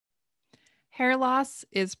Hair loss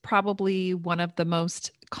is probably one of the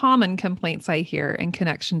most common complaints I hear in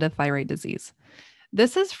connection to thyroid disease.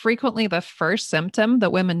 This is frequently the first symptom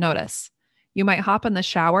that women notice. You might hop in the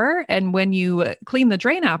shower, and when you clean the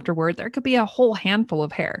drain afterward, there could be a whole handful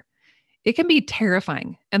of hair. It can be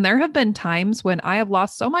terrifying. And there have been times when I have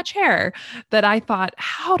lost so much hair that I thought,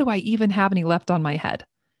 how do I even have any left on my head?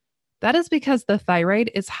 That is because the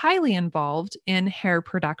thyroid is highly involved in hair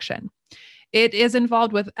production. It is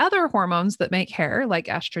involved with other hormones that make hair, like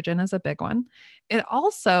estrogen is a big one. It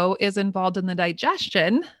also is involved in the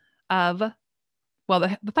digestion of, well,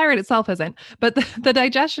 the thyroid itself isn't, but the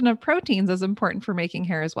digestion of proteins is important for making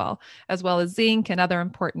hair as well as zinc and other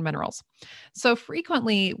important minerals. So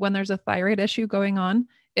frequently when there's a thyroid issue going on,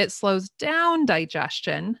 it slows down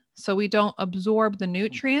digestion. So we don't absorb the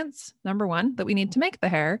nutrients, number one, that we need to make the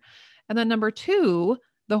hair. And then number two,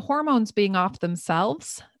 the hormones being off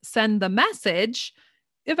themselves send the message,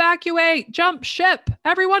 evacuate, jump ship,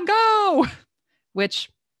 everyone go, which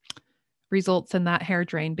results in that hair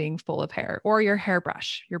drain being full of hair, or your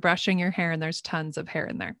hairbrush. You're brushing your hair and there's tons of hair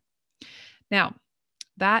in there. Now,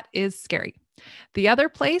 that is scary. The other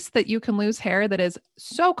place that you can lose hair that is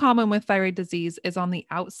so common with thyroid disease is on the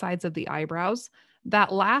outsides of the eyebrows.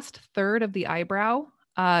 That last third of the eyebrow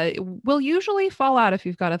will usually fall out if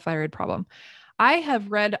you've got a thyroid problem. I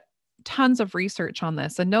have read tons of research on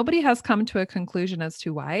this and nobody has come to a conclusion as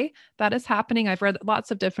to why that is happening. I've read lots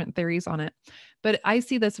of different theories on it, but I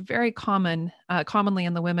see this very commonly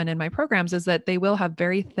in the women in my programs is that they will have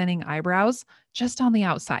very thinning eyebrows just on the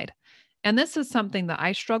outside. And this is something that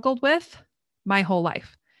I struggled with my whole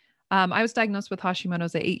life. I was diagnosed with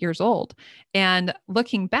Hashimoto's at 8 years old. And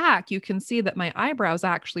looking back, you can see that my eyebrows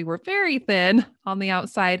actually were very thin on the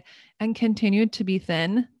outside and continued to be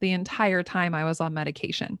thin the entire time I was on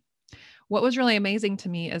medication. What was really amazing to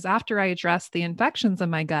me is after I addressed the infections in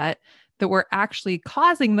my gut that were actually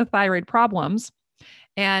causing the thyroid problems,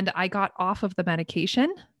 and I got off of the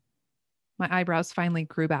medication, my eyebrows finally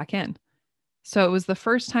grew back in. So it was the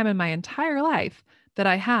first time in my entire life that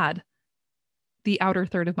I had the outer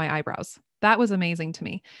third of my eyebrows. That was amazing to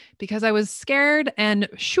me because I was scared and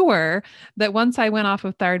sure that once I went off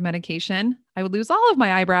of thyroid medication, I would lose all of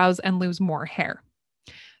my eyebrows and lose more hair.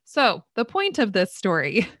 So the point of this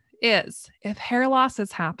story is if hair loss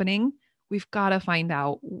is happening, we've got to find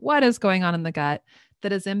out what is going on in the gut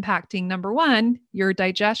that is impacting, number one, your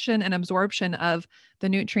digestion and absorption of the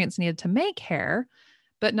nutrients needed to make hair,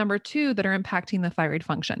 but number two, that are impacting the thyroid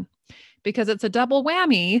function. Because it's a double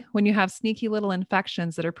whammy when you have sneaky little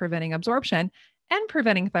infections that are preventing absorption and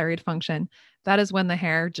preventing thyroid function. That is when the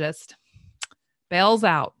hair just bails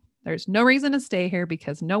out. There's no reason to stay here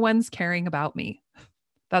because no one's caring about me.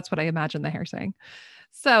 That's what I imagine the hair saying.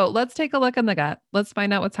 So let's take a look in the gut. Let's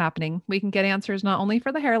find out what's happening. We can get answers not only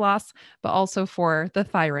for the hair loss, but also for the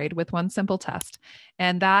thyroid with one simple test.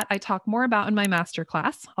 And that I talk more about in my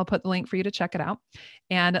masterclass. I'll put the link for you to check it out.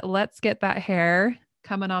 And let's get that hair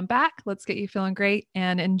coming on back. Let's get you feeling great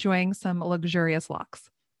and enjoying some luxurious locks.